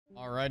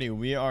Alrighty,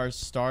 we are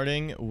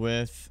starting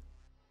with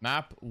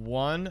map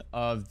 1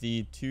 of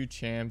the 2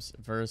 champs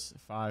versus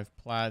 5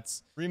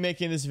 plats.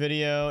 Remaking this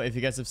video. If you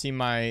guys have seen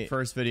my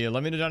first video,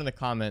 let me know down in the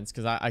comments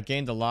because I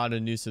gained a lot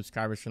of new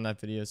subscribers from that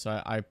video.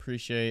 So I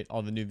appreciate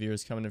all the new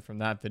viewers coming in from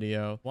that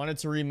video. Wanted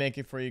to remake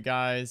it for you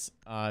guys.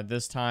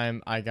 This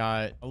time I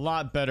got a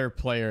lot better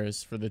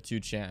players for the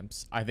 2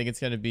 champs. I think it's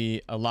going to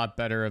be a lot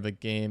better of a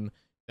game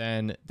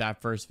than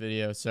that first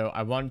video. So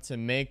I wanted to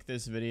make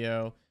this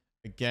video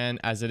again,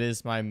 as it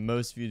is my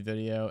most viewed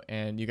video,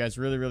 and you guys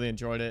really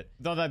enjoyed it.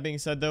 With all that being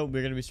said, though,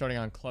 we're going to be starting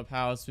on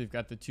Clubhouse. We've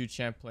got the 2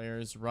 champ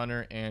players,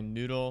 Runner and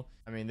Noodle.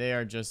 I mean, they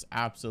are just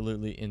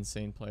absolutely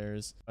insane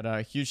players, but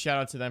a huge shout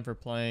out to them for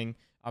playing.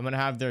 I'm going to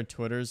have their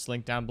Twitters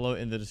linked down below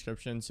in the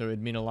description, so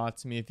it'd mean a lot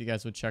to me if you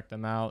guys would check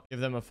them out. Give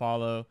them a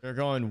follow. They're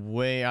going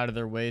way out of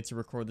their way to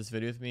record this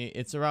video with me.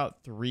 It's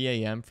about 3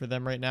 a.m. for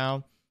them right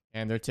now,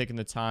 and they're taking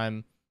the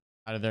time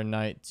out of their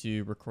night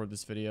to record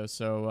this video.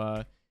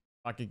 So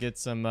I could get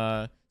some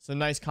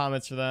nice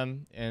comments for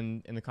them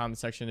in the comment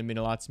section. It'd mean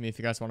a lot to me if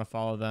you guys want to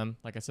follow them.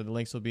 Like I said, the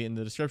links will be in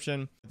the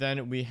description.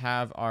 Then we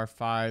have our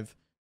 5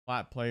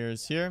 flat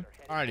players here.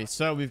 Alrighty,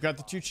 so we've got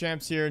the 2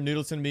 champs here.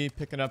 Noodle's gonna be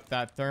picking up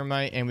that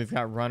thermite, and we've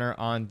got Runner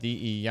on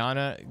the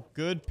Iana.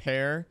 Good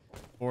pair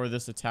for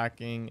this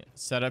attacking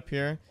setup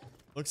here.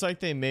 Looks like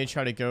they may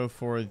try to go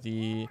for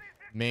the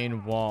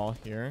main wall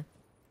here.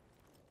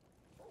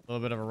 A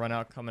little bit of a run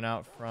out coming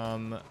out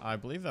from, I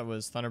believe that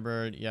was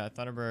Thunderbird. Yeah,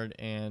 Thunderbird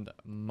and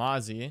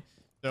Mozzie.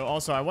 So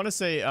also, I want to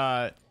say,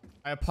 I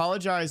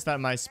apologize that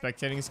my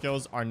spectating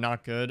skills are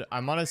not good.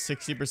 I'm on a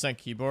 60%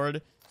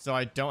 keyboard, so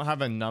I don't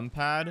have a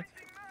numpad.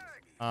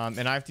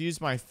 And I have to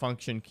use my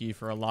function key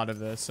for a lot of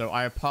this. So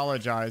I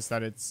apologize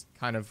that it's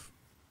kind of,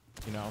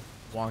 you know,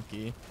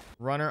 wonky.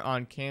 Runner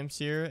on cams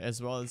here,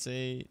 as well as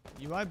a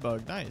UI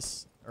bug.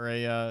 Nice. Or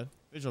a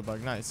visual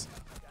bug. Nice.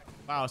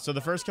 Wow, so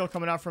the first kill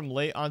coming out from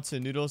late onto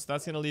Noodles.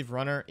 That's going to leave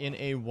Runner in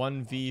a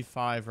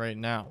 1v5 right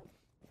now.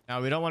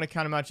 Now, we don't want to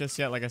count him out just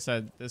yet. Like I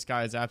said, this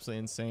guy is absolutely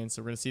insane.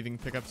 So we're going to see if he can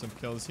pick up some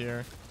kills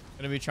here.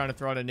 Going to be trying to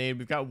throw out a nade.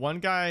 We've got one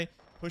guy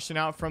pushing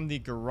out from the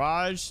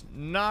garage.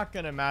 Not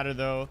going to matter,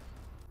 though.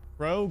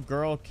 Pro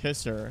Girl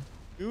Kisser.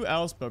 Who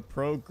else but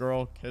Pro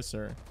Girl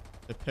Kisser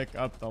to pick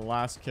up the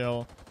last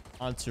kill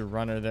onto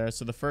Runner there.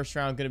 So the first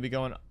round going to be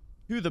going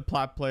to the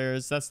plat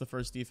players. That's the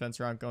first defense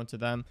round going to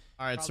them.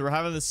 All right, so we're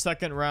having the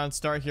second round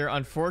start here.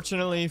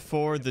 Unfortunately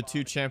for the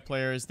 2 champ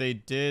players, they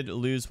did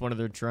lose one of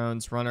their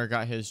drones. Runner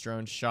got his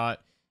drone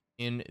shot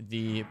in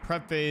the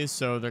prep phase,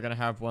 so they're going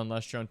to have one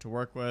less drone to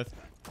work with.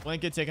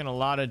 Blanket taking a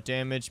lot of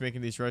damage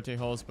making these rotate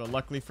holes, but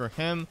luckily for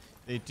him,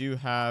 they do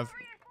have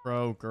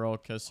Pro Girl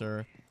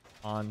Kisser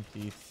on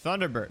the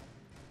Thunderbird.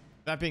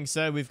 That being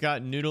said, we've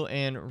got Noodle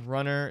and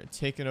Runner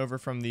taking over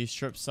from the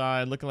strip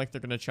side. Looking like they're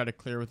going to try to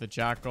clear with a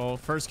Jackal.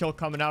 First kill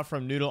coming out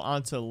from Noodle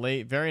onto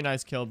late. Very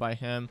nice kill by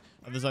him.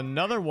 There's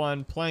another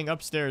one playing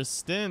upstairs.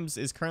 Stims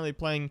is currently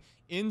playing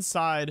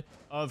inside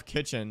of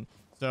kitchen.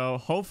 So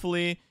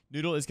hopefully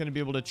Noodle is going to be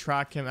able to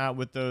track him out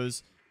with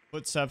those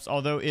footsteps.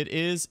 Although it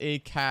is a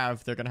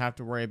cav they're going to have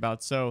to worry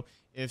about. So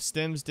if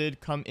Stims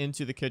did come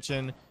into the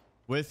kitchen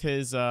with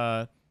his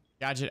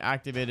gadget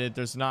activated,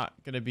 there's not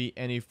going to be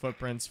any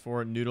footprints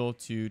for Noodle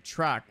to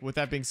track. With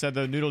that being said,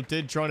 though, Noodle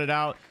did drone it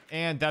out,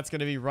 and that's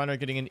going to be Runner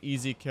getting an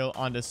easy kill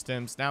onto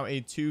Stims. Now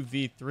a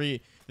 2v3.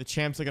 The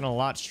champs looking a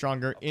lot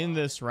stronger in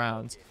this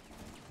round.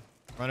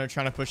 Runner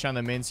trying to push down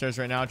the main stairs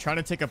right now, trying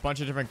to take a bunch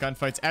of different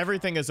gunfights.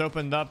 Everything is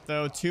opened up,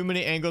 though. Too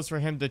many angles for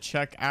him to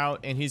check out,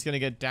 and he's going to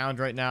get downed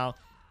right now.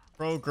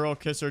 Pro Girl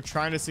Kisser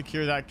trying to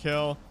secure that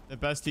kill the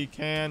best he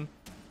can.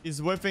 He's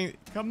whiffing.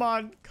 Come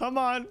on. Come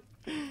on.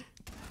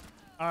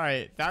 All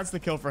right, that's the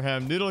kill for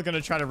him. Noodle going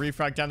to try to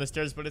refrag down the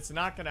stairs, but it's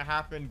not going to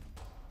happen.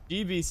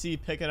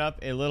 GBC picking up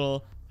a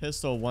little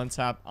pistol one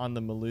tap on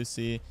the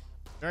Malusi.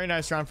 Very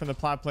nice round from the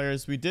plat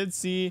players. We did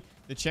see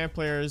the champ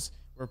players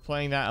were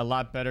playing that a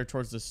lot better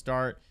towards the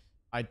start.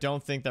 I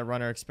don't think that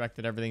Runner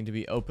expected everything to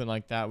be open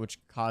like that, which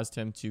caused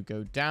him to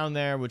go down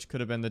there, which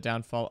could have been the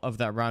downfall of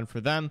that round for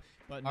them.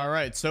 But all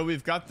right, so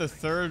we've got the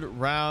third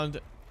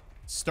round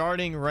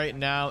starting right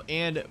now,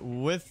 and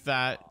with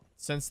that,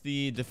 since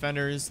the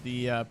defenders,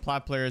 the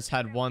plat players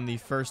had won the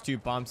first 2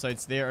 bomb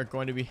sites, they are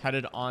going to be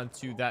headed on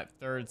to that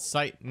third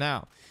site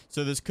now.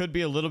 So this could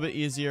be a little bit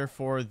easier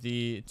for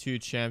the 2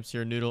 champs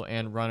here, Noodle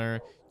and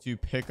Runner, to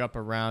pick up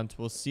a round.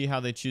 We'll see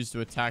how they choose to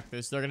attack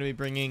this. They're going to be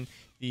bringing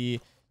the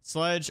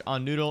sledge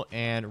on Noodle,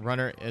 and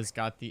Runner has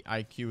got the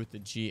IQ with the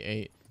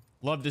G8.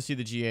 Love to see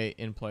the G8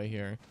 in play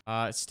here.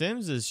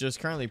 Stims is just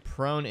currently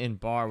prone in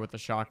bar with the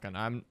shotgun.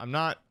 I'm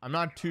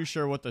not too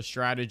sure what the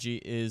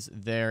strategy is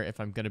there, if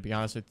I'm gonna be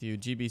honest with you.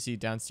 GBC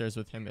downstairs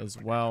with him as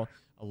well.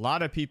 A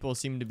lot of people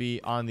seem to be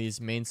on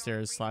these main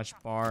stairs slash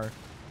bar.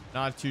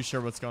 Not too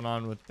sure what's going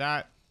on with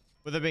that.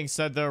 With that being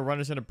said, though,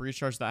 Runner's gonna breach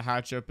charge that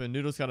hatch open.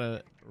 Noodle's got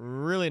a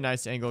really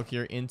nice angle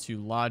here into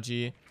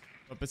Logi.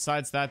 But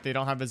besides that, they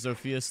don't have a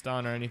Zofia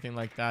stun or anything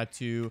like that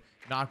to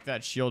knock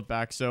that shield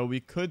back. So we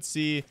could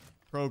see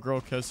Pro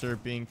Girl Kisser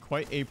being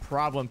quite a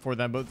problem for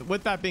them. But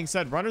with that being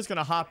said, Runner's going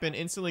to hop in,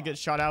 instantly get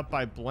shot out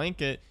by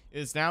Blanket. It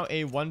is now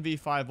a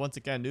 1v5 once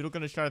again. Noodle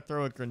going to try to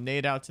throw a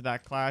grenade out to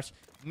that clash.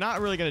 Not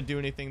really going to do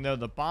anything, though.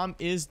 The bomb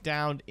is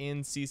downed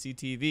in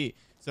CCTV.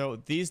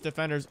 So these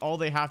defenders, all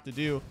they have to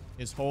do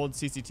is hold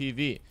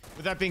CCTV.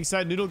 With that being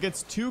said, Noodle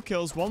gets 2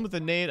 kills, one with a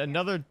nade,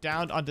 another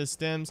downed onto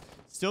Stims.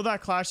 Still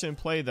that clash in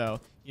play, though.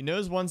 He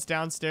knows one's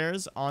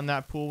downstairs on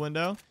that pool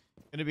window.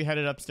 Going to be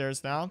headed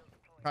upstairs now.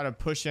 Try to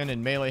push in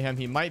and melee him.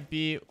 He might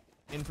be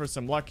in for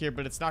some luck here,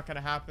 but it's not going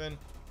to happen.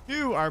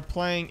 2 are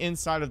playing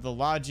inside of the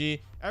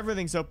Logi.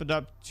 Everything's opened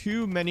up.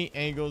 Too many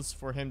angles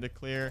for him to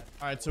clear.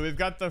 All right, so we've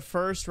got the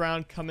first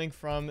round coming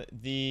from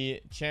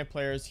the champ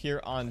players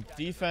here on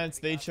defense.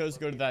 They chose to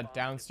go to that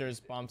downstairs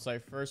bomb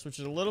site first, which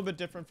is a little bit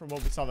different from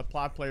what we saw the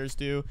plat players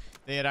do.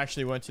 They had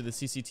actually went to the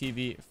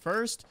CCTV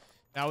first.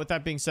 Now, with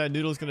that being said,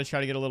 Noodle's going to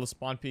try to get a little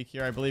spawn peek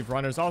here. I believe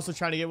Runner's also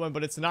trying to get one,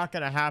 but it's not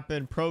going to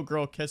happen. Pro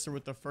Girl Kisser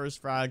with the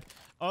first frag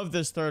of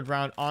this third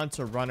round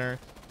onto Runner.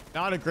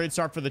 Not a great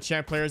start for the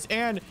champ players.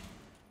 And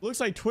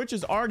looks like Twitch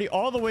is already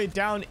all the way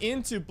down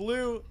into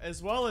blue,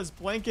 as well as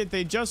Blanket.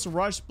 They just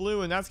rushed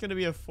blue, and that's going to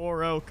be a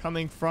 4-0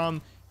 coming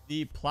from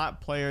the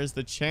plat players.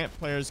 The champ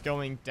players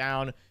going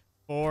down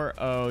 4-0.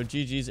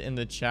 GG's in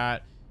the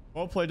chat.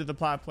 Well played to the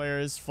plat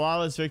players.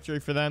 Flawless victory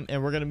for them.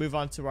 And we're going to move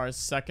on to our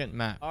second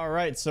map. All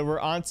right, so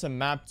we're on to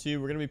map 2.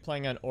 We're going to be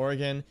playing on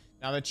Oregon.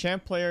 Now, the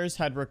champ players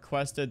had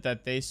requested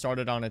that they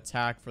started on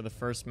attack for the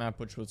first map,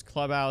 which was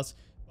Clubhouse.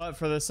 But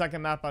for the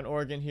second map on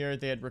Oregon here,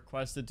 they had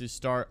requested to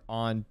start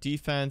on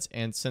defense.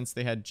 And since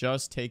they had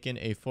just taken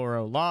a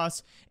 4-0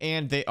 loss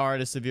and they are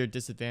at a severe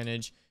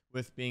disadvantage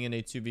with being in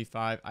a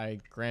 2v5, I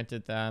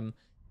granted them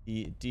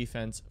the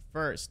defense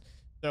first.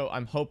 So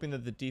I'm hoping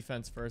that the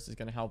defense first is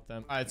going to help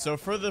them. All right, so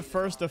for the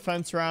first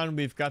defense round,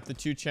 we've got the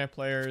 2 champ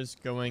players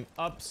going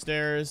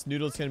upstairs.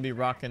 Noodle's going to be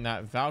rocking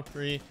that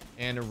Valkyrie,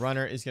 and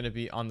Runner is going to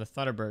be on the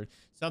Thunderbird.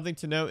 Something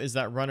to note is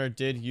that Runner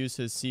did use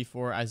his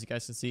C4, as you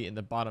guys can see in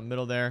the bottom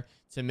middle there,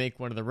 to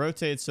make one of the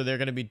rotates. So they're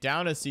going to be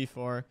down a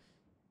C4,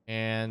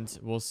 and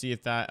we'll see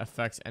if that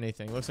affects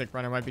anything. Looks like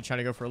Runner might be trying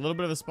to go for a little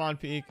bit of a spawn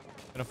peek.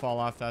 Going to fall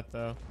off that,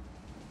 though.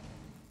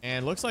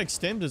 And looks like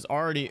Stims is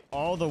already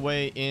all the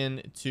way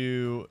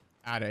into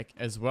attic,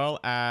 as well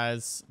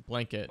as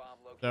Blanket.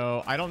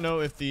 So I don't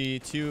know if the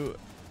 2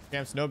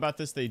 champs know about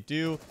this. They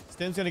do.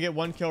 Stim's gonna get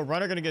 1 kill.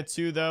 Runner gonna get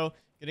 2, though,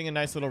 getting a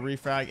nice little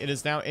refrag. It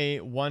is now a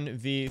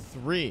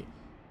 1v3.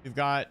 We've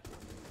got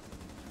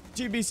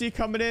GBC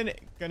coming in,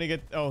 gonna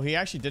get, oh, he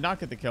actually did not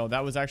get the kill.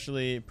 That was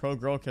actually Pro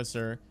Girl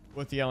Kisser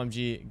with the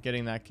LMG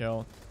getting that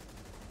kill.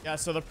 Yeah,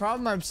 so the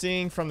problem I'm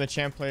seeing from the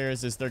champ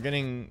players is they're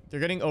getting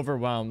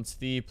overwhelmed.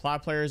 The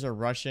plat players are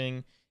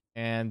rushing,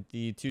 and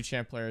the 2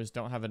 champ players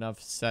don't have enough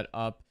set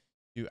up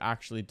to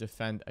actually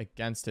defend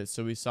against it.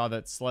 So we saw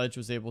that Sledge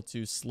was able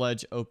to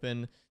sledge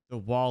open the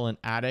wall and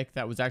attic.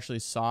 That was actually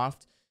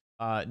soft.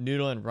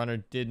 Noodle and Runner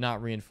did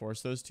not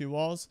reinforce those 2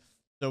 walls.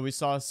 So we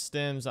saw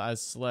Stims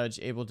as Sledge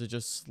able to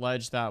just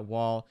sledge that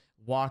wall,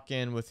 walk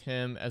in with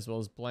him as well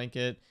as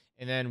Blanket.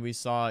 And then we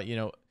saw, you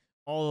know,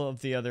 all of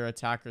the other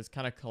attackers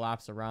kind of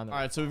collapse around them. All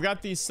right, so we've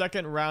got the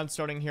second round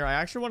starting here. I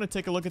actually want to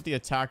take a look at the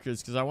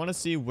attackers because I want to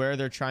see where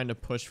they're trying to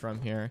push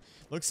from here.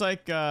 Looks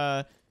like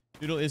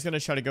Noodle is going to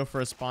try to go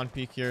for a spawn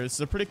peek here. This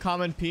is a pretty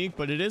common peek,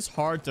 but it is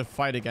hard to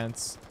fight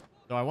against.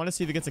 So I want to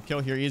see if he gets a kill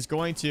here. He's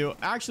going to.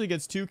 Actually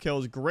gets 2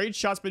 kills. Great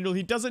shots by Noodle.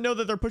 He doesn't know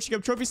that they're pushing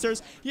up trophy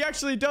stairs. He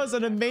actually does.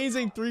 An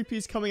amazing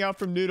 3-piece coming out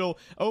from Noodle,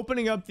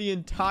 opening up the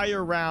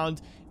entire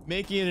round,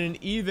 making it an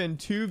even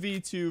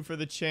 2v2 for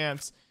the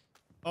champs.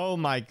 Oh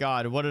my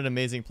god, what an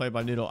amazing play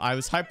by Noodle. I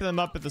was hyping them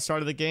up at the start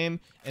of the game,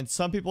 and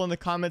some people in the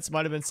comments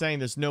might have been saying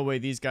there's no way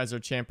these guys are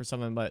champ or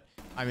something, but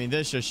I mean,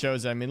 this just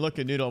shows it. I mean, look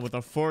at Noodle with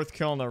a 4th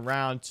kill in the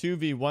round,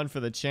 2v1 for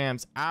the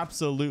champs.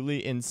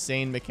 Absolutely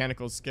insane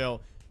mechanical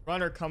skill.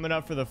 Runner coming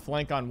up for the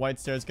flank on White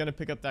Stairs, gonna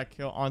pick up that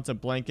kill onto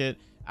Blanket.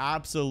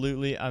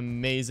 Absolutely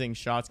amazing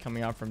shots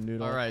coming out from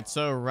Noodle. All right,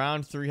 so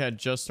round 3 had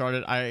just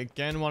started. I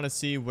again want to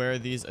see where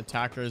these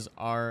attackers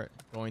are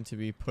going to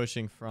be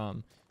pushing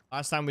from.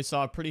 Last time we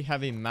saw a pretty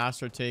heavy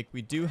master take.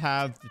 We do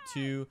have the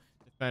 2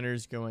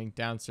 defenders going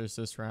downstairs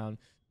this round.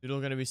 Noodle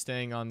going to be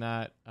staying on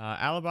that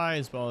Alibi,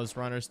 as well as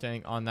Runner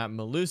staying on that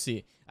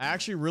Malusi. I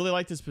actually really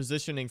like this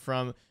positioning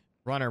from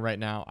Runner right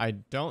now. I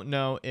don't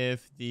know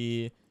if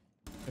the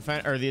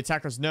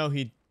attackers know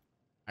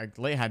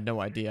I had no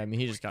idea. I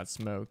mean, he just got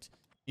smoked.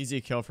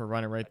 Easy kill for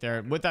Runner right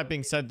there. With that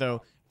being said,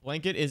 though,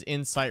 Blanket is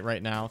in sight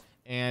right now,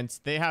 and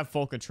they have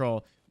full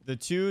control. The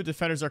 2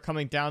 defenders are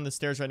coming down the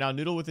stairs right now.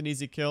 Noodle with an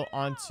easy kill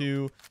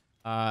onto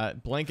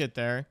Blanket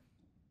there.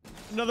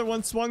 Another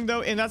one swung,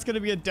 though, and that's going to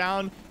be a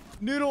down.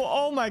 Noodle,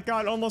 oh my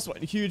god, almost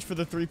went huge for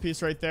the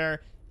 3-piece right there.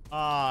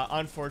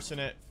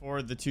 Unfortunate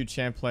for the 2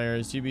 champ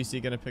players.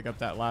 GBC going to pick up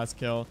that last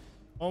kill.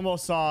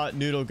 Almost saw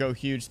Noodle go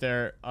huge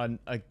there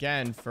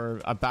again for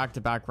a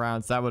back-to-back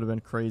rounds. That would have been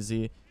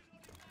crazy.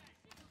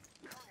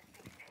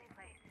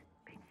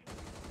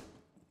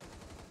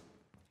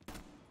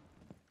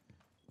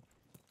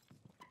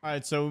 All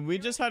right, so we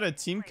just had a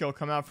team kill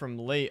come out from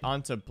late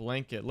onto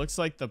Blanket. Looks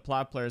like the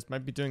plat players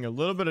might be doing a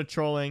little bit of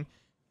trolling,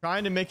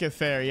 trying to make it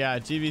fair. Yeah,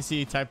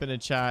 GVC type in the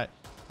chat,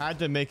 had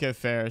to make it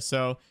fair.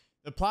 So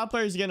the plat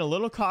players are getting a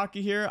little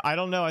cocky here. I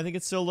don't know. I think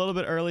it's still a little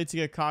bit early to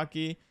get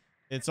cocky.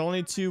 It's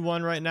only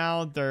 2-1 right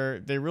now.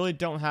 They really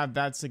don't have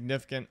that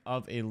significant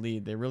of a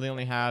lead. They really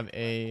only have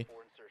a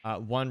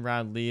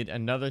 1-round lead.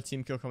 Another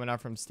team kill coming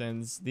out from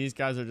Stins. These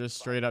guys are just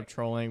straight up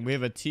trolling. We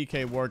have a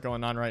TK war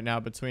going on right now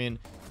between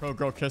Pro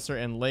Girl Kisser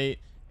and Late,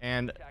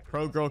 and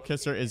Pro Girl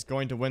Kisser is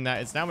going to win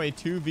that. It's now a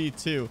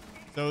 2v2.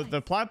 So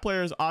the plat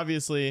players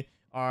obviously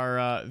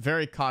are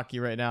very cocky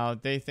right now.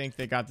 They think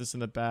they got this in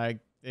the bag.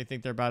 They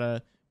think they're about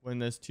to win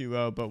this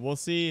 2-0, but we'll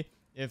see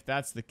if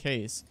that's the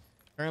case.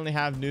 Currently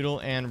have Noodle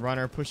and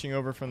Runner pushing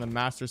over from the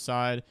master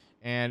side,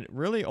 and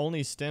really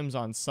only Stims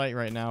on site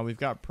right now. We've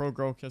got Pro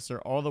Girl Kisser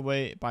all the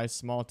way by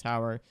small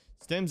tower.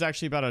 Stims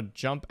actually about to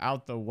jump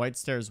out the white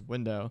stairs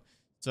window.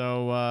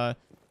 So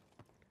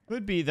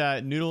could be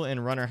that Noodle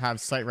and Runner have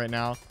sight right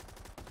now.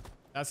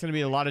 That's going to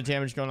be a lot of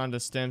damage going on to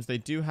Stims. They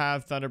do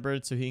have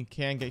Thunderbird, so he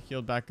can get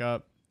healed back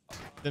up.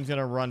 Stims going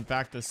to run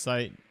back to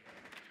site.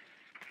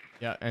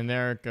 Yeah, and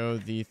there go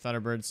the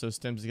Thunderbird. So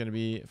Stims is going to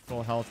be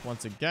full health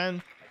once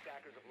again.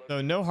 So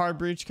no hard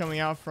breach coming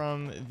out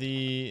from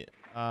the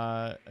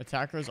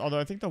attackers, although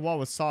I think the wall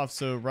was soft,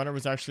 so Runner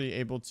was actually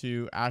able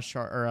to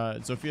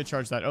Zofia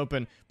charge that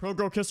open. Pro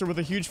Girl Kisser with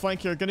a huge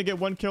flank here, gonna get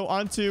one kill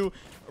onto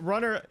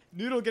Runner.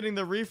 Noodle getting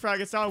the refrag.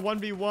 It's now a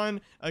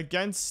 1v1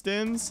 against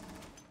Stims.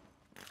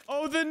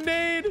 Oh, the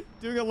nade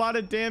doing a lot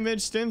of damage.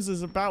 Stims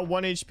is about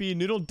 1 HP.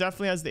 Noodle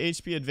definitely has the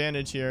HP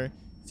advantage here.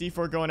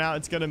 C4 going out.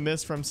 It's gonna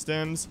miss from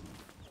Stims.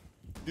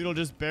 Noodle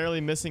just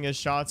barely missing his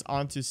shots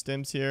onto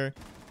Stims here.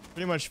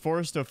 Pretty much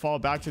forced to fall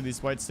back to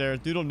these white stairs.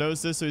 Doodle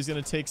knows this, so he's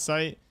going to take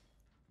sight.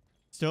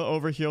 Still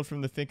overhealed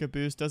from the Finka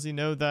boost. Does he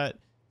know that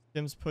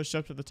Stims pushed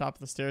up to the top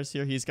of the stairs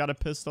here? He's got a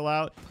pistol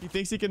out. He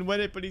thinks he can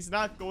win it, but he's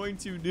not going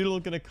to. Noodle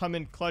going to come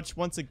in clutch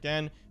once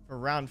again for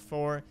round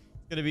 4. It's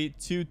going to be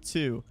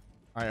 2-2. All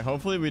right,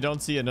 hopefully we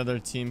don't see another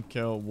team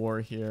kill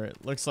war here.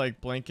 It looks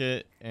like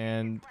Blanket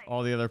and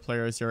all the other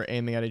players here are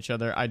aiming at each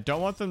other. I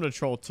don't want them to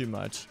troll too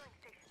much.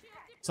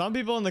 Some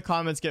people in the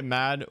comments get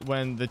mad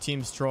when the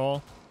teams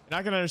troll.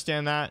 Not gonna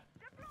understand that,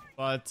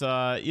 but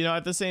you know,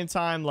 at the same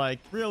time, like,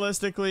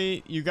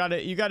 realistically, you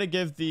gotta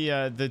give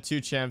the two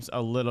champs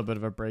a little bit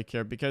of a break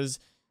here, because,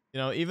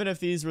 you know, even if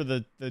these were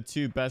the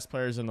two best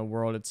players in the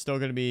world, it's still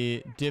gonna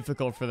be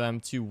difficult for them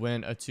to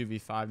win a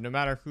 2v5 no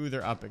matter who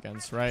they're up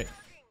against, right?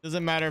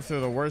 Doesn't matter if they're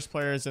the worst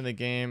players in the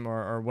game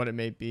or what it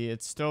may be.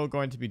 It's still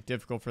going to be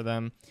difficult for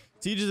them.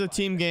 Siege is a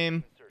team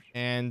game,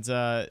 and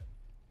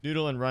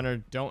Noodle and Runner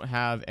don't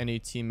have any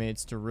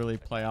teammates to really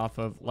play off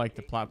of like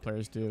the plat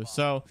players do.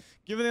 So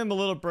giving them a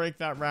little break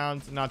that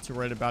round, not too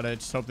worried about it.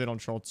 Just hope they don't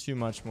troll too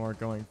much more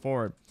going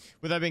forward.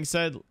 With that being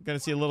said, gonna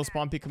see a little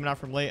spawn peek coming out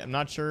from late. I'm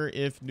not sure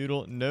if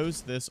Noodle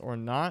knows this or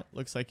not.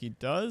 Looks like he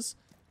does.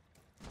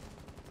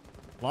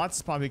 Lots of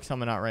spawn peeks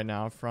coming out right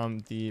now from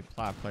the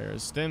plat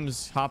players.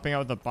 Stims hopping out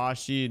with the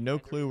Bashi. No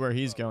clue where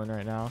he's going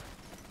right now.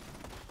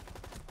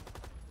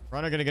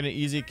 Runner gonna get an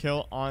easy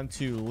kill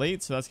onto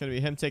Late, so that's gonna be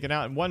him taken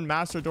out. And one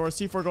master door.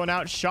 C4 going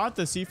out. Shot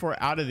the C4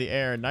 out of the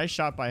air. Nice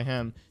shot by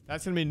him.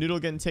 That's gonna be Noodle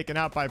getting taken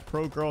out by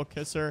Pro Girl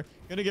Kisser.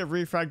 Gonna get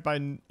refragged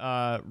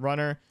by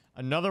Runner.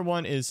 Another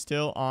one is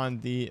still on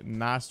the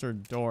master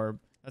door.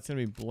 That's gonna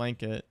be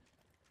Blanket.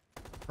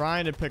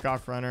 Trying to pick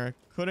off Runner.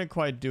 Couldn't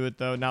quite do it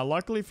though. Now,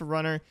 luckily for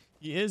Runner,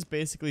 he is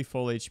basically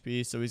full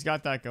HP, so he's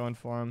got that going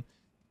for him.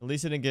 At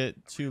least he didn't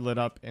get too lit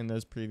up in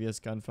those previous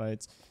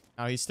gunfights.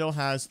 Now he still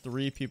has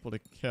 3 people to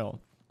kill.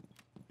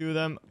 2 of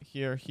them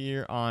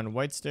here on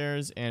white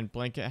stairs, and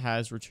Blanket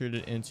has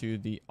retreated into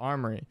the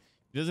armory.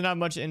 He doesn't have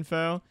much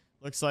info.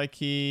 Looks like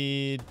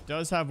he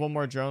does have one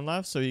more drone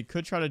left, so he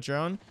could try to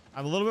drone.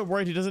 I'm a little bit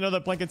worried he doesn't know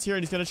that Blanket's here,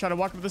 and he's going to try to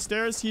walk up the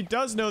stairs. He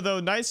does know,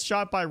 though. Nice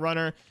shot by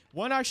Runner.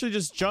 One actually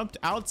just jumped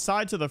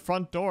outside to the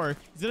front door.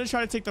 He's going to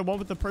try to take the one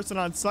with the person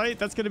on site.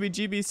 That's going to be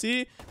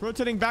GBC.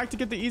 Rotating back to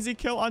get the easy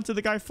kill onto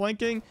the guy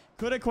flanking.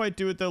 Couldn't quite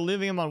do it, though,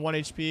 leaving him on 1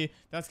 HP.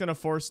 That's going to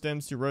force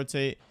Stims to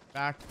rotate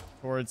back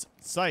towards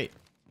site.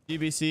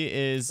 GBC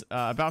is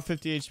about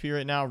 50 HP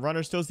right now.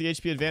 Runner still has the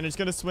HP advantage.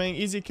 Going to swing.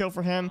 Easy kill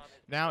for him.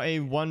 Now a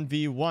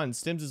 1v1.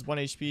 Stims is 1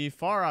 HP.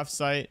 Far off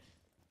site.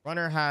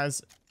 Runner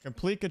has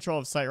complete control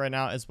of site right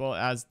now, as well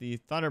as the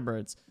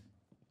Thunderbirds.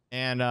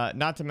 And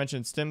not to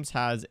mention, Stims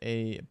has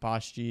a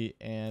Bashi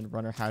and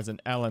Runner has an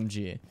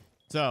LMG.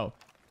 So,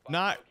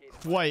 not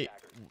quite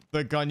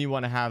the gun you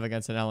want to have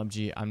against an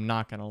LMG. I'm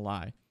not going to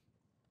lie.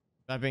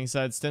 That being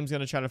said, Stims going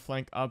to try to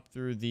flank up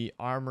through the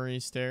armory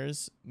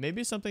stairs.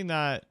 Maybe something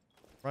that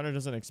Runner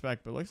doesn't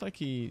expect, but looks like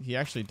he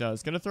actually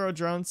does. Gonna throw a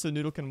drone so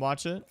Noodle can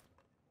watch it.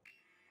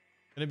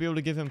 Gonna be able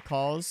to give him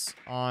calls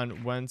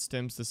on when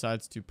Stims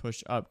decides to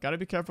push up. Gotta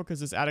be careful because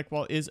this attic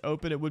wall is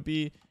open. It would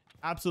be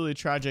absolutely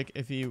tragic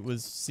if he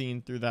was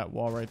seen through that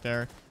wall right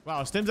there.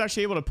 Wow, Stims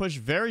actually able to push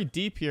very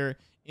deep here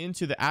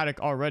into the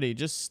attic already.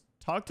 Just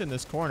tucked in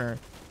this corner.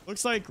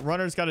 Looks like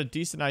Runner's got a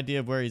decent idea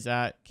of where he's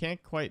at.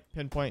 Can't quite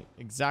pinpoint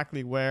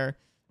exactly where.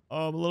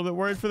 Oh, I'm a little bit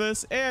worried for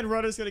this. And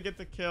Runner's going to get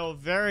the kill.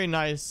 Very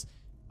nice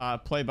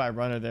play by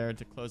Runner there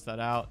to close that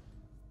out.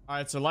 All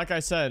right, so like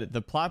I said,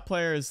 the Plat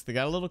players, they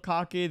got a little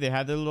cocky. They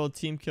had their little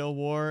team kill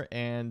war,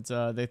 and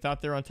they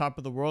thought they were on top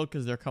of the world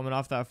because they're coming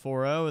off that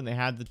 4-0, and they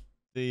had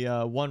the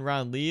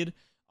 1-round lead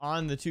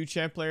on the 2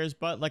 champ players.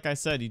 But like I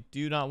said, you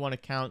do not want to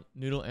count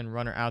Noodle and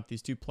Runner out.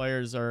 These 2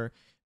 players are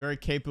very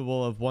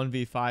capable of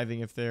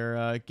 1v5ing if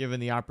they're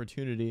given the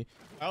opportunity.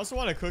 I also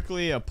want to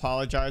quickly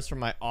apologize for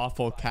my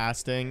awful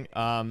casting.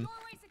 When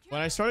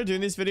I started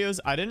doing these videos,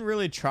 I didn't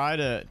really try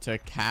to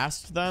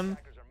cast them,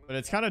 but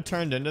it's kind of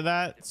turned into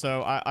that.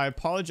 So I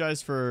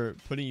apologize for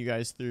putting you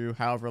guys through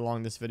however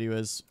long this video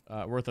is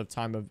worth of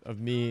time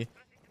of me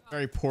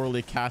very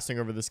poorly casting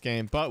over this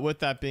game. But with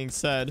that being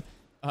said,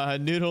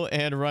 Noodle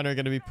and Runner are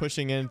going to be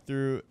pushing in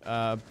through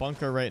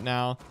bunker right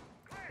now.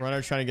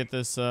 Runner trying to get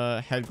this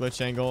head glitch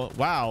angle.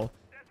 Wow.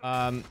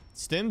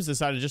 Stims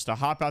decided just to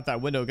hop out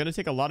that window. Going to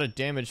take a lot of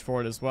damage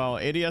for it as well.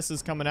 ADS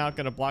is coming out.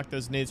 Going to block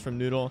those nades from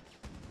Noodle.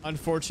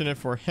 Unfortunate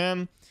for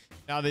him.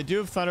 Now they do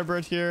have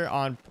Thunderbird here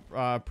on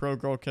Pro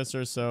Girl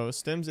Kisser. So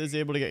Stims is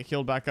able to get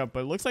healed back up.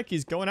 But it looks like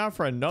he's going out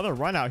for another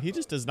run out. He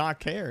just does not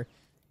care.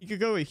 He could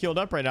go healed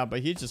up right now, but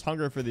he's just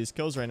hungry for these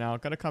kills right now.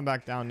 Going to come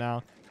back down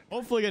now.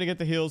 Hopefully going to get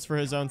the heals for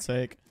his own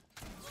sake.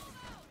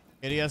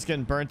 ADS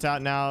getting burnt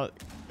out now.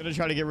 Gonna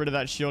try to get rid of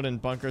that shield in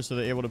bunker so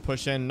they're able to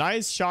push in.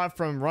 Nice shot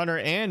from Runner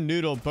and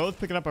Noodle, both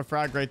picking up a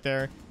frag right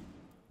there.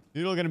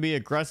 Noodle gonna be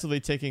aggressively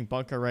taking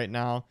bunker right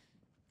now.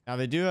 Now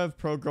they do have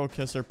Pro Girl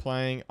Kisser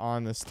playing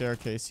on the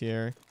staircase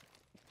here,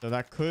 so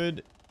that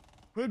could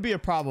be a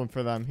problem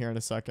for them here in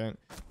a second.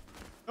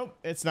 Nope,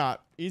 it's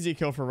not. Easy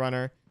kill for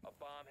Runner.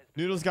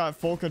 Noodle's got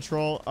full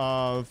control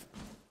of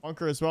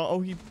bunker as well. Oh,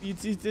 he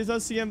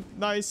does see him.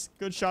 Nice,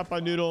 good shot by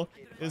Noodle.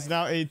 Is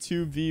now a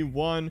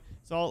 2v1.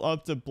 It's all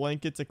up to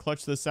Blanket to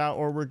clutch this out,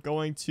 or we're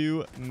going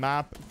to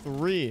map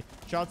 3.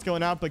 Shots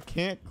going out, but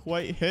can't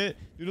quite hit.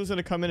 Noodle's going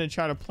to come in and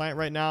try to plant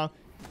right now.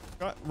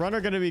 Runner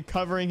going to be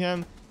covering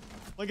him.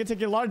 Blanket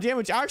taking a lot of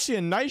damage. Actually,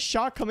 a nice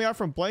shot coming out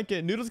from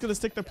Blanket. Noodle's going to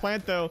stick the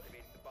plant, though.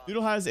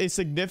 Noodle has a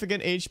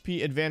significant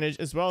HP advantage,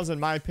 as well as,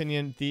 in my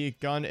opinion, the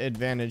gun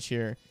advantage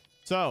here.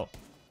 So,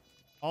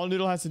 all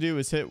Noodle has to do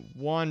is hit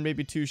 1,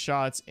 maybe 2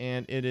 shots,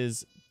 and it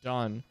is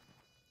done.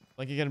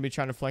 Blanket going to be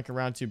trying to flank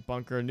around to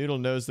bunker. Noodle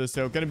knows this,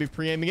 so going to be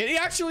pre-aiming it. He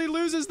actually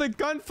loses the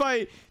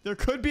gunfight. There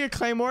could be a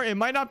Claymore. It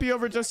might not be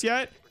over just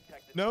yet.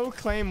 No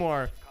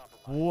Claymore.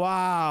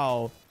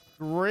 Wow.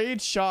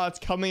 Great shots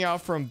coming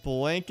out from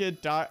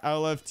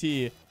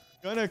Blanket.LFT.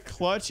 Gonna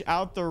clutch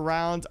out the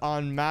round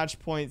on match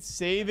point,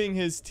 saving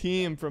his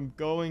team from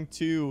going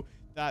to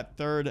that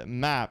 3rd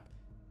map.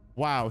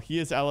 Wow, he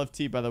is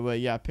LFT, by the way.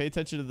 Yeah, pay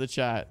attention to the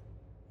chat.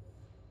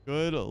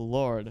 Good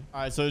lord.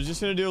 All right, so just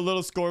gonna do a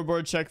little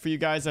scoreboard check for you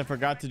guys. I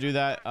forgot to do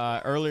that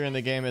earlier in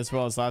the game as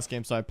well as last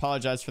game, so I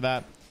apologize for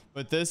that.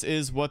 But this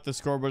is what the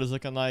scoreboard is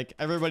looking like.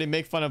 Everybody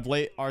make fun of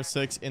late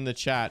R6 in the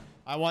chat.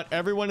 I want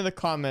everyone in the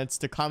comments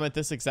to comment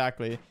this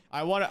exactly.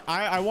 I want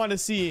to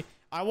see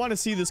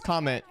this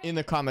comment in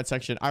the comment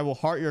section. I will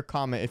heart your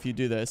comment if you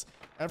do this.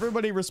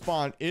 Everybody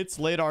respond. It's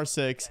late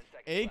R6,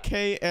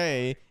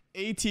 aka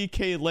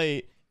ATK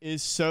late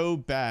is so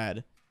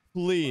bad.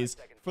 Please,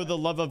 for the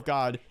love of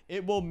God,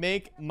 it will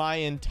make my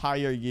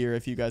entire year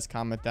if you guys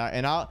comment that.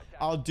 And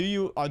I'll do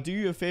you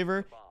a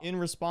favor in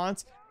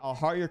response. I'll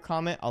heart your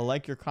comment. I'll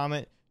like your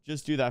comment.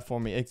 Just do that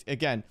for me.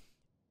 Again,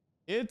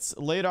 it's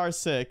late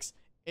R6,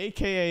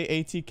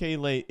 aka ATK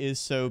late is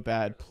so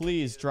bad.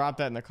 Please drop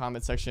that in the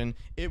comment section.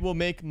 It will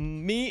make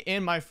me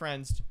and my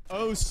friends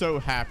oh so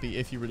happy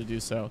if you were to do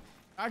so.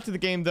 Back to the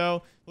game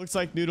though. Looks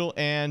like Noodle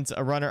and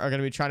a Runner are going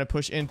to be trying to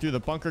push in through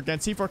the bunker again.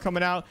 C4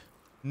 coming out.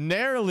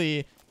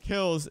 Narrowly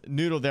kills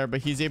Noodle there,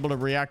 but he's able to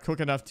react quick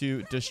enough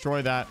to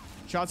destroy that.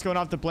 Shots going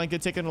off the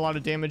Blanket, taking a lot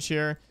of damage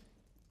here.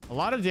 A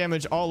lot of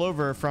damage all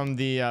over from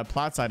the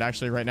Plat side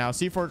actually right now.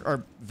 C4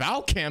 or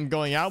Valcam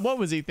going out. What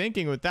was he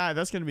thinking with that?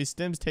 That's going to be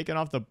Stims taking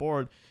off the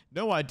board.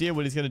 No idea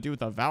what he's going to do with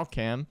the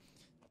Valcam.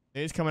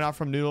 He's coming out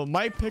from Noodle.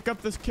 Might pick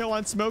up this kill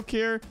on Smoke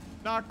here.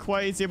 Not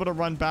quite. He's able to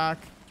run back.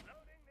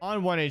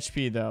 On 1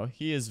 HP though.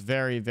 He is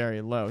very,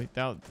 very low.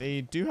 Now,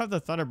 they do have the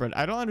Thunderbird.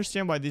 I don't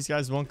understand why these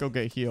guys won't go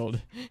get healed.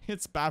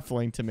 It's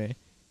baffling to me.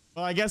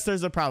 Well, I guess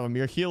there's a problem.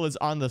 Your heal is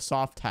on the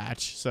soft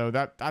hatch. So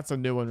that's a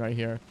new one right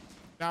here.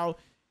 Now,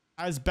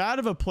 as bad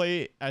of a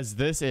play as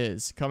this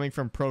is coming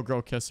from Pro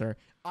Girl Kisser,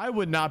 I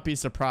would not be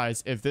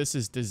surprised if this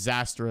is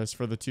disastrous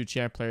for the 2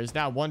 champ players.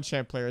 Now, 1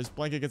 champ player is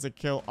Blanket gets a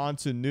kill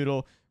onto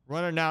Noodle.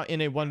 Runner now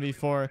in a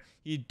 1v4.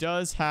 He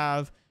does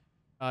have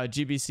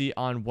GBC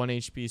on 1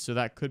 HP, so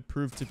that could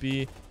prove to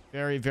be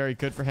very, very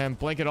good for him.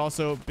 Blanket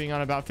also being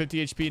on about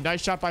 50 HP.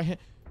 Nice shot by him.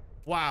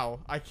 Wow,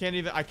 I can't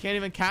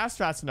even cast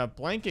fast enough.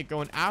 Blanket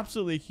going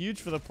absolutely huge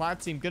for the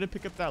Plat team. Gonna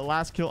pick up that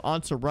last kill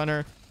onto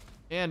Runner.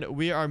 And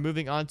we are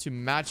moving on to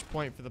match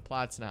point for the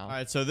Plats now. All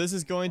right, so this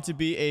is going to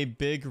be a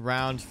big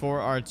round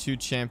for our 2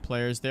 champ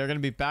players. They're going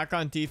to be back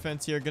on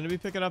defense here. Going to be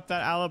picking up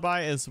that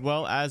Alibi as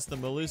well as the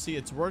Malusi.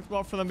 It's worked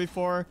well for them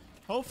before.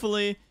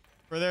 Hopefully,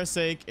 for their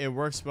sake, it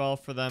works well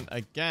for them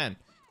again.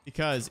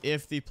 because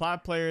if the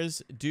plat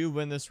players do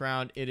win this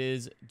round, it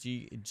is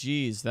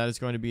GG's. That is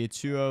going to be a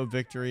 2-0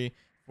 victory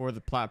for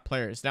the plat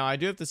players. Now, I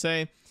do have to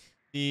say,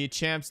 the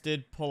champs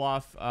did pull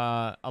off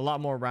a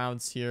lot more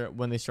rounds here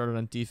when they started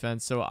on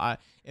defense. So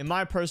in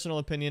my personal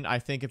opinion, I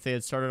think if they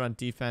had started on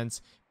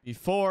defense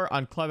before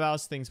on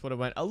Clubhouse, things would have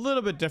went a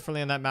little bit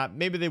differently on that map.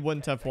 Maybe they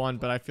wouldn't have won,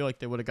 but I feel like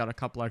they would have got a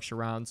couple extra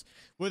rounds.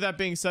 With that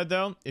being said,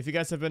 though, if you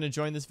guys have been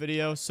enjoying this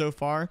video so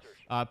far,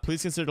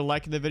 please consider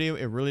liking the video.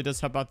 It really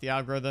does help out the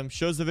algorithm,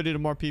 shows the video to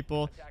more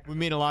people. It would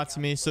mean a lot to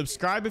me.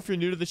 Subscribe if you're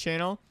new to the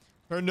channel.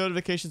 Turn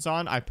notifications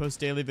on. I post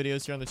daily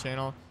videos here on the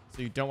channel,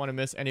 so you don't want to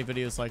miss any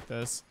videos like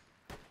this.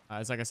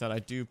 As like I said, I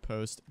do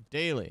post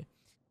daily.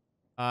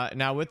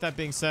 Now, with that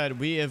being said,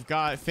 we have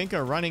got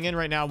Finka running in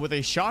right now with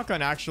a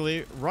shotgun,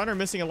 actually. Runner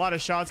missing a lot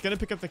of shots. Going to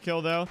pick up the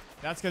kill, though.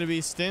 That's going to be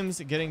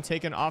Stims getting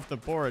taken off the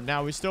board.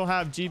 Now, we still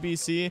have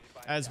GBC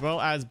as well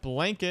as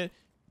Blanket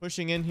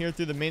pushing in here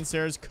through the main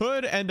stairs.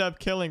 Could end up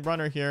killing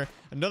Runner here.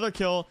 Another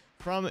kill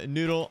from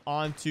Noodle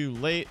onto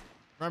Late.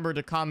 Remember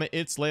to comment,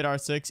 it's Late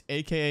R6,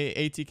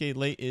 a.k.a. ATK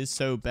Late is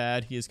so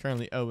bad. He is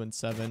currently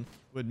 0-7.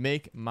 Would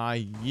make my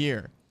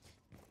year.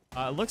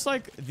 Looks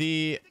like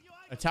the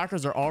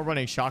attackers are all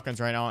running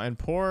shotguns right now, and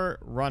poor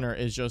Runner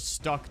is just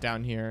stuck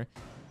down here.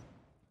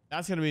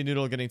 That's going to be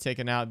Noodle getting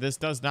taken out. This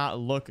does not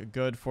look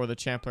good for the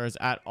champ players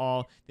at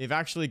all. They've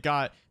actually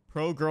got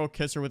Pro Girl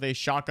Kisser with a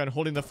shotgun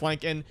holding the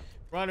flank, and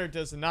Runner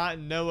does not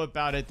know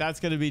about it.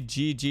 That's going to be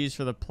GG's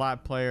for the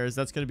plat players.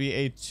 That's going to be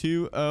a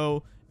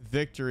 2-0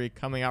 victory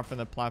coming out from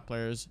the plat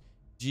players.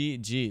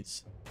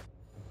 GG's.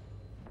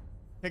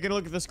 Taking a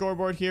look at the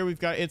scoreboard here, we've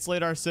got It's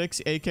Late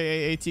R6,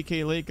 aka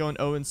ATK Late, going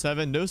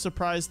 0-7. No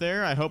surprise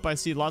there. I hope I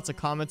see lots of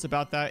comments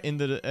about that in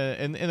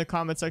the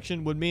comment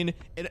section. Would mean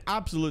an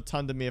absolute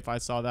ton to me if I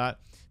saw that.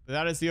 But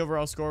that is the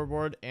overall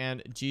scoreboard,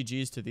 and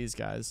GG's to these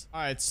guys.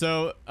 All right,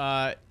 so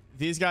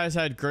these guys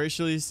had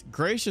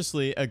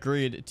graciously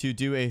agreed to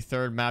do a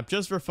third map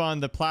just for fun.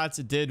 The Plats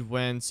did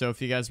win, so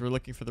if you guys were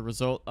looking for the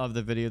result of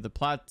the video, the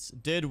Plats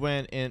did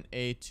win in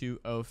a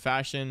 2-0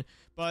 fashion,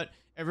 but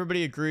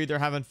everybody agreed they're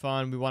having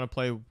fun. We want to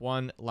play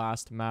one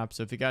last map.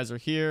 So if you guys are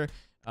here,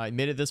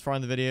 made it this far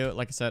in the video,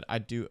 like I said, I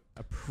do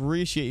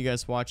appreciate you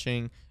guys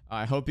watching.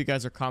 I hope you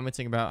guys are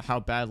commenting about how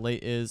bad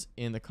Late is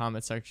in the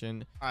comment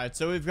section. All right,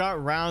 so we've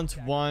got round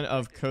 1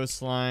 of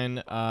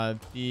Coastline.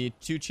 The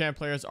two champ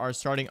players are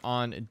starting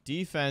on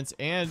defense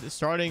and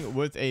starting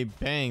with a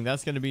bang.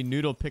 That's going to be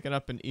Noodle picking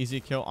up an easy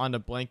kill onto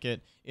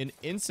Blanket, an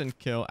instant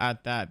kill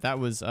at that. That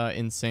was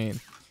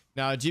insane.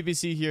 Now,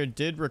 GBC here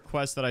did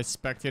request that I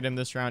spectate him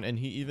this round, and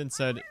he even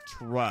said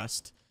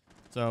trust.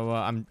 So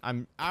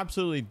I'm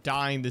absolutely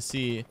dying to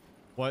see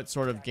what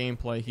sort of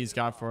gameplay he's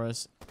got for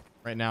us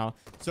right now.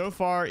 So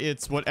far,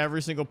 it's what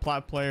every single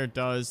plat player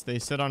does. They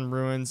sit on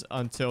ruins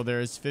until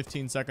there's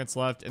 15 seconds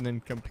left and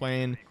then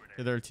complain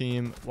to their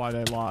team why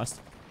they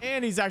lost.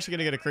 And he's actually going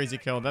to get a crazy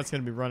kill. That's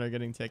going to be Runner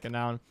getting taken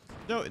down.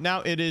 So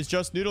now it is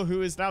just Noodle,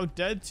 who is now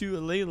dead to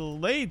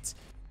Late.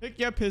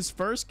 Picking up his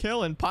first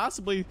kill in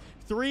possibly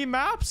 3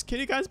 maps. Can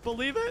you guys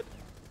believe it?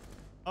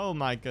 Oh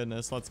my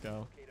goodness. Let's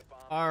go.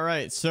 All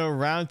right. So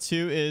round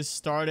 2 is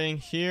starting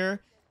here.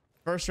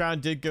 First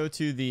round did go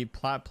to the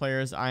plat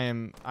players. I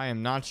am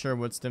not sure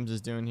what Stims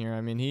is doing here.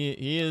 I mean,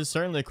 he is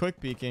certainly quick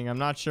peeking. I'm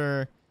not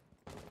sure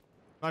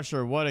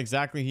what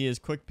exactly he is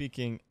quick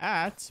peeking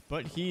at,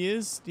 but he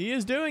is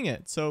doing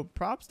it. So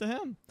props to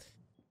him.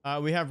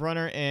 We have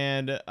Runner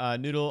and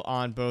Noodle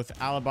on both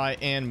Alibi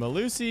and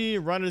Malusi.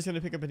 Runner's going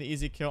to pick up an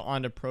easy kill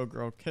onto Pro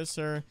Girl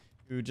Kisser,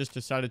 who just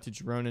decided to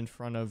drone in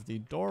front of the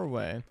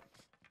doorway.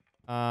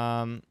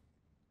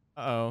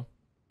 Uh-oh.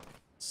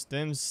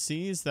 Stims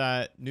sees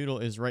that Noodle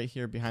is right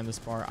here behind this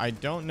bar. I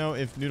don't know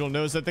if Noodle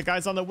knows that the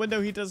guy's on the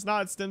window. He does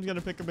not. Stims going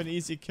to pick up an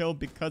easy kill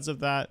because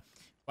of that.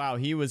 Wow,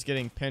 he was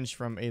getting pinched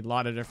from a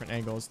lot of different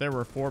angles. There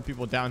were 4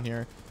 people down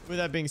here. With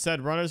that being said,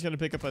 Runner's going to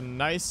pick up a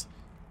nice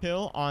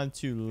kill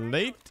onto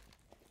Late.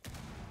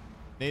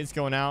 Nade's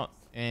going out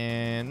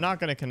and not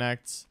going to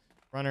connect.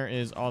 Runner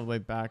is all the way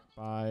back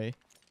by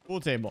pool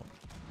table.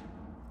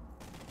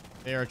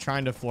 They are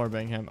trying to floor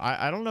bang him.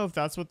 I don't know if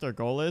that's what their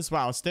goal is.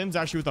 Wow, Stims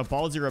actually with a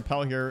ballsy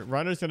repel here.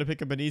 Runner's going to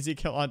pick up an easy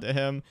kill onto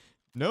him.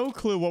 No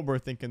clue what we're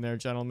thinking there,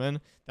 gentlemen.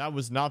 That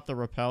was not the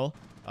repel,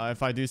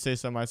 if I do say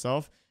so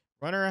myself.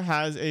 Runner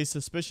has a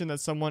suspicion that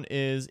someone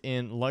is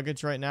in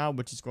luggage right now,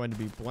 which is going to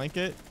be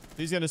Blanket.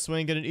 He's going to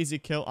swing, get an easy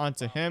kill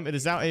onto him. It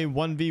is now a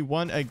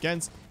 1v1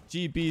 against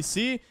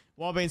GBC.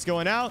 Wallbane's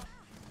going out.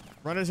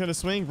 Runner's going to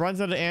swing, runs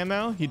out of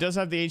ammo. He does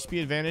have the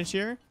HP advantage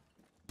here.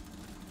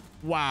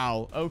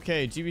 Wow.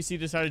 Okay, GBC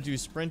decided to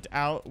sprint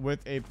out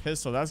with a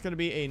pistol. That's going to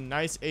be a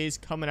nice ace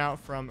coming out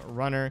from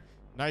Runner.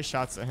 Nice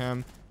shots at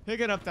him.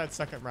 Picking up that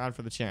second round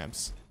for the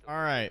champs.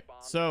 All right,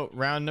 so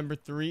round number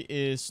 3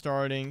 is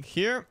starting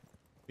here.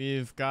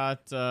 We've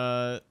got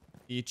the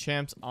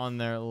champs on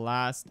their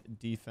last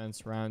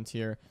defense round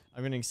here.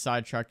 I'm getting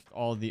sidetracked with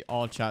all the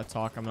all chat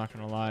talk. I'm not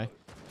going to lie.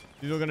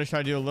 We're going to try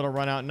to do a little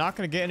run out. Not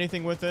going to get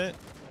anything with it.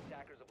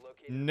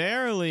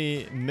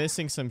 Narrowly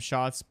missing some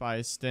shots by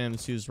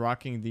Stims, who's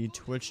rocking the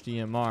Twitch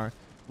DMR.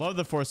 Love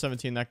the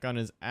 417. That gun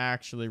is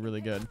actually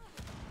really good.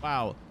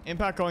 Wow.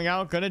 Impact going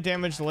out. Gonna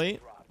damage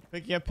late.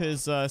 Picking up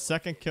his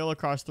second kill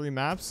across 3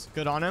 maps.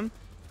 Good on him.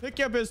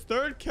 Picking up his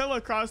 3rd kill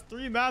across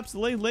 3 maps.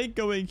 Late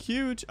going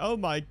huge. Oh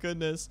my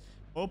goodness.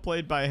 Well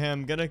played by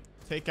him. Gonna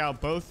take out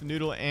both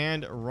Noodle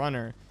and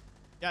Runner.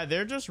 Yeah,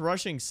 they're just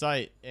rushing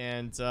site,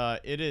 and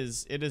it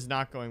is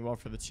not going well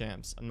for the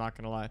champs. I'm not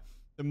gonna lie.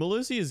 The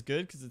Melusi is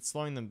good because it's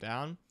slowing them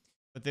down,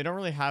 but they don't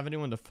really have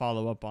anyone to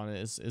follow up on it,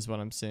 is what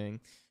I'm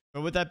seeing.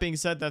 But with that being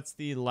said, that's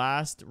the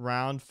last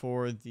round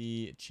for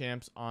the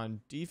champs on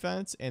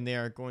defense, and they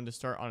are going to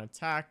start on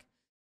attack.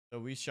 So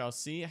we shall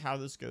see how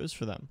this goes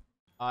for them.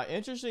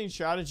 Interesting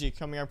strategy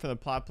coming up for the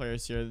plat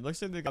players here. It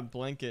looks like they got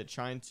Blanket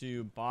trying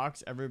to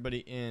box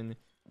everybody in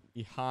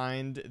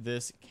behind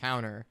this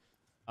counter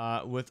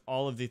with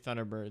all of the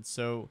Thunderbirds.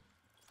 So,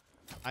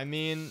 I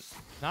mean,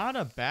 not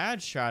a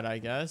bad shot, I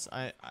guess.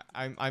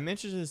 I'm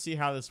interested to see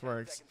how this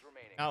works.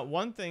 Now,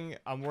 one thing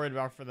I'm worried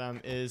about for them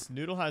is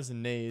Noodle has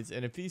nades,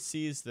 and if he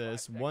sees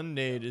this, one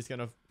nade is going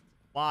to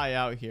fly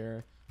out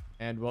here,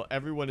 and, well,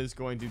 everyone is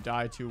going to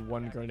die to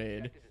one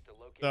grenade.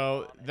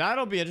 So,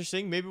 that'll be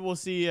interesting. Maybe we'll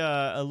see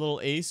a little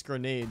ace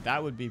grenade.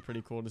 That would be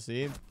pretty cool to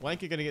see.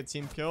 Blanket going to get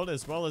team killed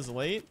as well as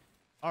late.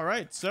 All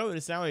right, so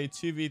it's now a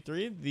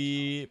 2v3.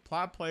 The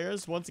plat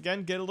players, once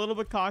again, get a little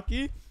bit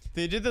cocky.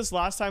 They did this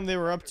last time. They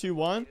were up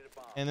 2-1,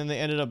 and then they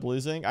ended up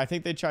losing. I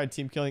think they tried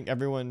team killing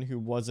everyone who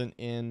wasn't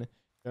in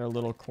their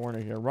little corner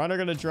here. Runner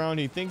gonna drone.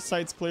 He thinks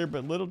site's clear,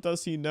 but little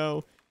does he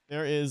know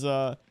there is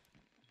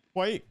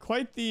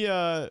quite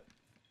the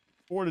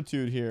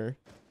fortitude here.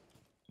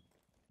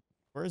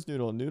 Where's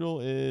Noodle? Noodle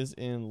is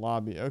in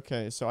lobby.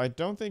 Okay, so I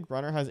don't think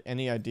Runner has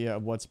any idea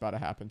of what's about to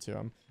happen to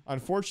him.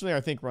 Unfortunately,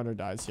 I think Runner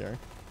dies here.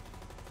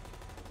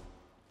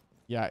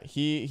 Yeah,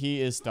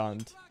 he is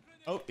stunned.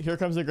 Oh, here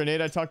comes the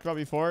grenade I talked about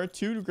before.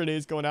 2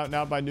 grenades going out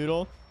now by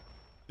Noodle.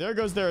 There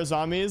goes their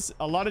zombies.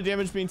 A lot of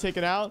damage being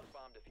taken out.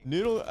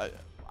 Noodle,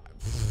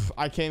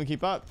 I can't even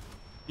keep up.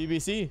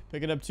 BBC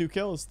picking up 2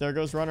 kills. There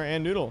goes Runner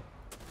and Noodle.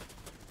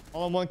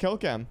 All in one kill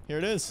cam. Here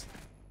it is.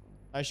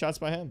 Nice shots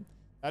by him.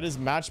 That is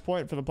match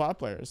point for the plat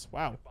players.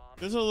 Wow.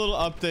 There's a little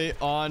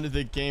update on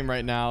the game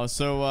right now.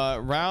 So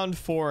round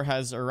 5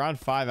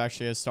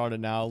 actually has started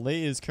now.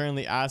 Late is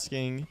currently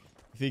asking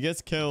if he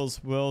gets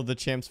kills, will the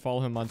champs follow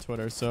him on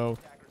Twitter? So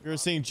you're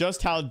seeing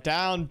just how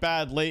down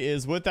bad Late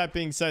is. With that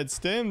being said,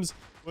 Stims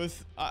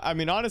with, I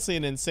mean, honestly,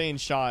 an insane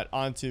shot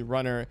onto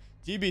Runner.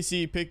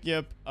 GBC picking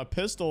up a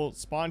pistol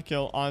spawn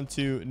kill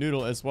onto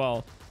Noodle as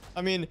well.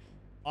 I mean,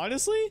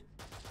 honestly,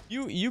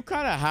 you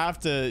kind of have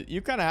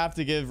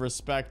to give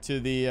respect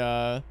to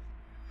the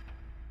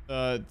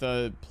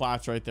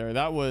plats right there.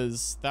 That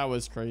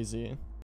was crazy.